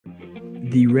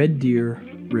The Red Deer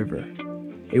River,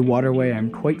 a waterway I'm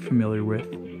quite familiar with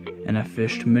and have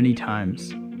fished many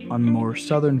times on more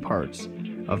southern parts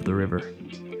of the river.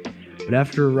 But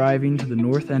after arriving to the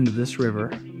north end of this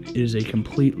river, it is a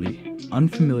completely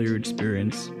unfamiliar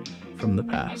experience from the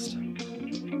past.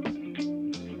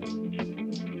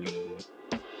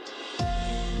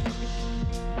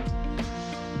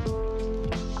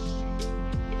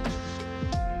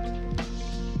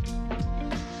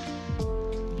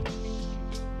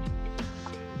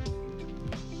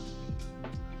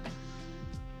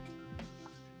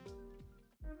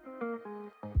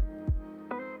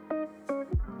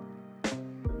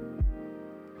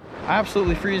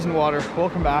 Absolutely freezing water.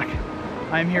 Welcome back.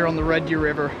 I'm here on the Red Deer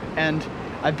River, and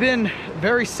I've been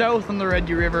very south on the Red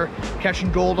Deer River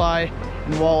catching goldeye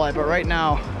and walleye, but right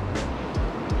now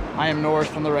I am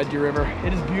north on the Red Deer River.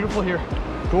 It is beautiful here.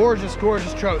 Gorgeous,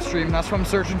 gorgeous trout stream. That's what I'm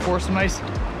searching for, some nice,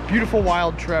 beautiful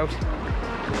wild trout.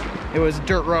 It was a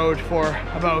dirt road for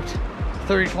about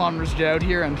 30 kilometers to get out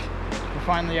here, and we're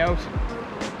finally out.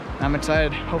 I'm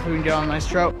excited. Hopefully we can get on a nice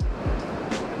trout.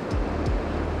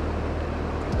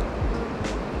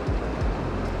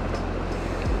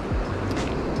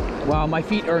 Wow, my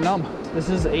feet are numb. This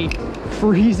is a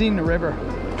freezing river.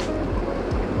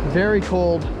 Very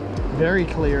cold, very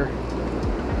clear.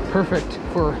 Perfect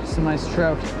for some nice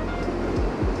trout.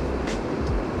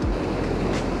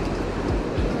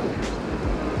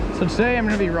 So today I'm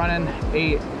gonna be running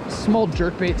a small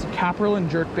jerkbait. It's a Caprolin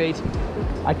jerkbait.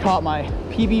 I caught my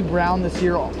PB Brown this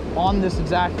year on this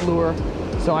exact lure,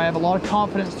 so I have a lot of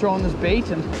confidence throwing this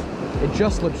bait, and it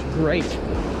just looks great.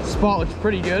 The spot looks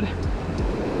pretty good.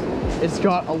 It's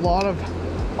got a lot of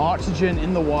oxygen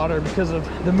in the water because of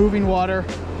the moving water,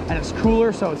 and it's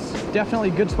cooler, so it's definitely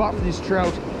a good spot for these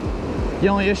trout. The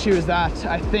only issue is that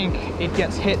I think it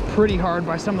gets hit pretty hard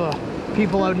by some of the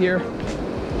people out here.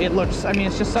 It looks, I mean,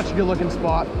 it's just such a good looking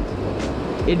spot.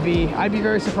 I'd be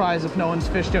very surprised if no one's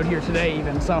fished out here today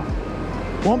even, so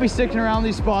won't be sticking around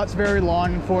these spots very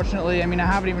long, unfortunately. I mean, I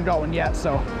haven't even got one yet,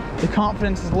 so the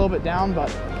confidence is a little bit down,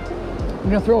 but I'm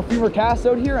gonna throw a few more casts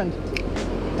out here and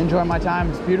enjoy my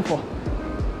time. It's beautiful.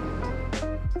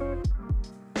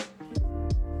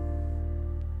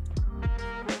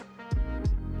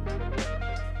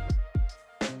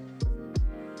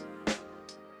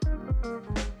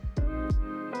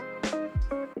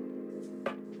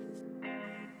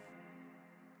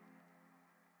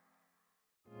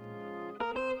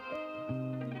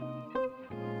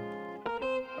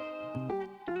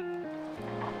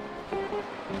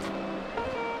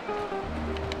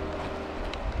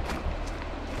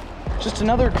 Just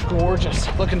another gorgeous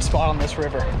looking spot on this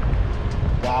river.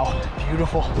 Wow,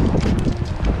 beautiful.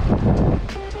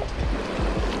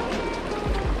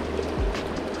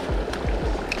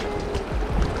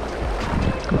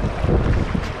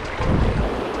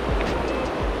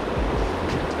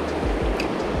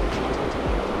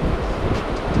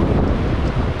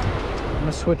 I'm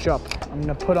gonna switch up. I'm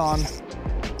gonna put on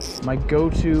my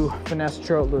go-to finesse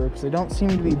trout lure because they don't seem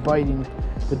to be biting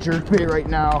the jerkbait right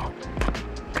now.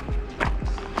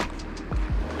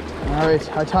 All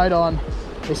right, I tied on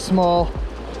a small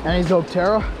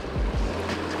Anizoptera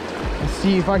and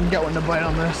see if I can get one to bite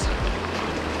on this.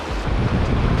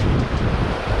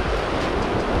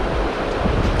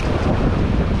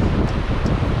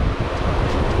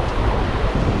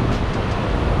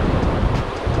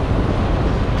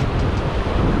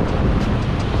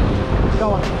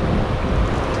 Go on.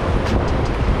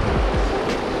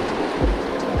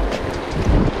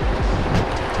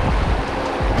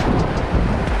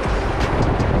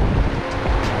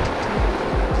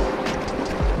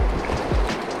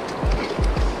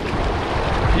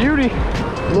 Beauty.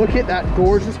 Look at that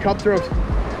gorgeous cutthroat.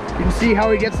 You can see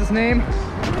how he gets his name.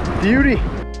 Beauty.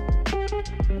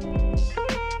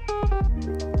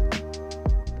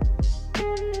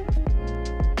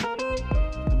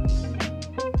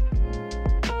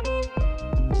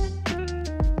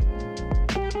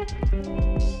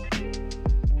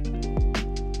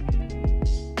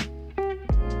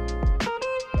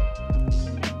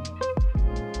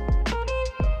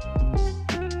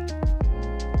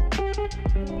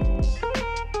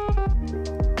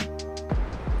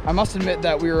 I must admit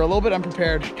that we were a little bit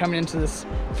unprepared coming into this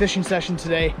fishing session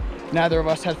today. Neither of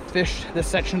us had fished this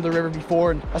section of the river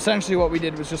before, and essentially what we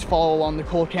did was just follow along the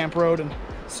Coal Camp Road and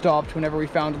stopped whenever we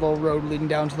found a little road leading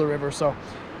down to the river. So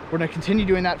we're gonna continue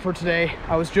doing that for today.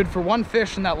 I was good for one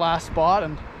fish in that last spot,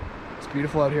 and it's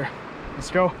beautiful out here. Let's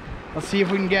go. Let's see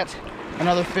if we can get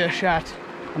another fish at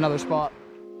another spot.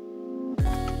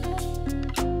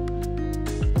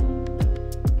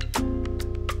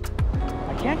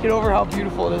 I can't get over how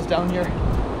beautiful it is down here.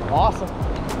 Awesome.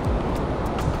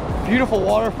 Beautiful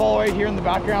waterfall right here in the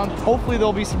background. Hopefully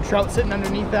there'll be some trout sitting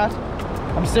underneath that.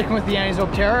 I'm sticking with the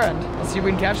Annie's-Oak-Terra, and let's see if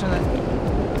we can catch them then.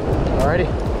 Alrighty.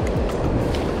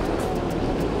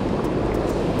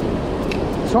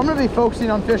 So I'm gonna be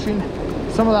focusing on fishing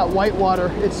some of that white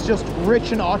water. It's just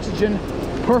rich in oxygen,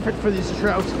 perfect for these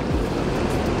trout.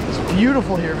 It's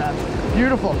beautiful here, man.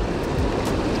 Beautiful.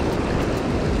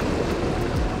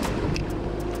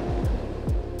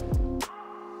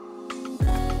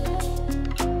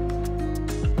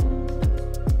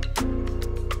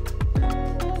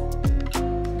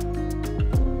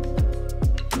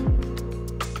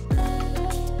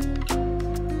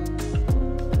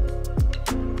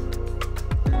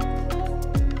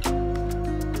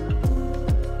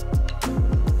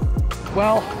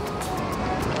 Well,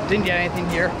 didn't get anything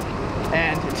here,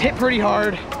 and it's hit pretty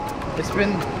hard. It's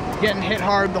been getting hit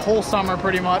hard the whole summer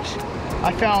pretty much.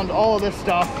 I found all of this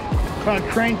stuff. Found a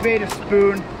crankbait, a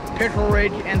spoon, pickerel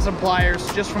rig, and some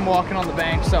pliers just from walking on the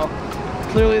bank. So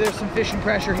clearly there's some fishing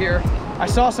pressure here. I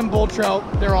saw some bull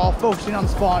trout. They're all focusing on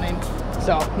spawning.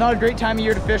 So not a great time of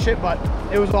year to fish it, but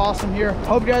it was awesome here.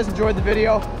 Hope you guys enjoyed the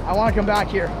video. I want to come back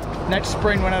here next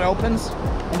spring when it opens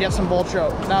and get some bull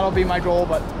trout. That'll be my goal,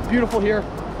 but beautiful here,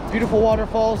 beautiful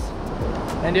waterfalls.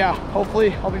 And yeah,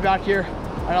 hopefully I'll be back here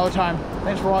another time.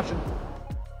 Thanks for watching.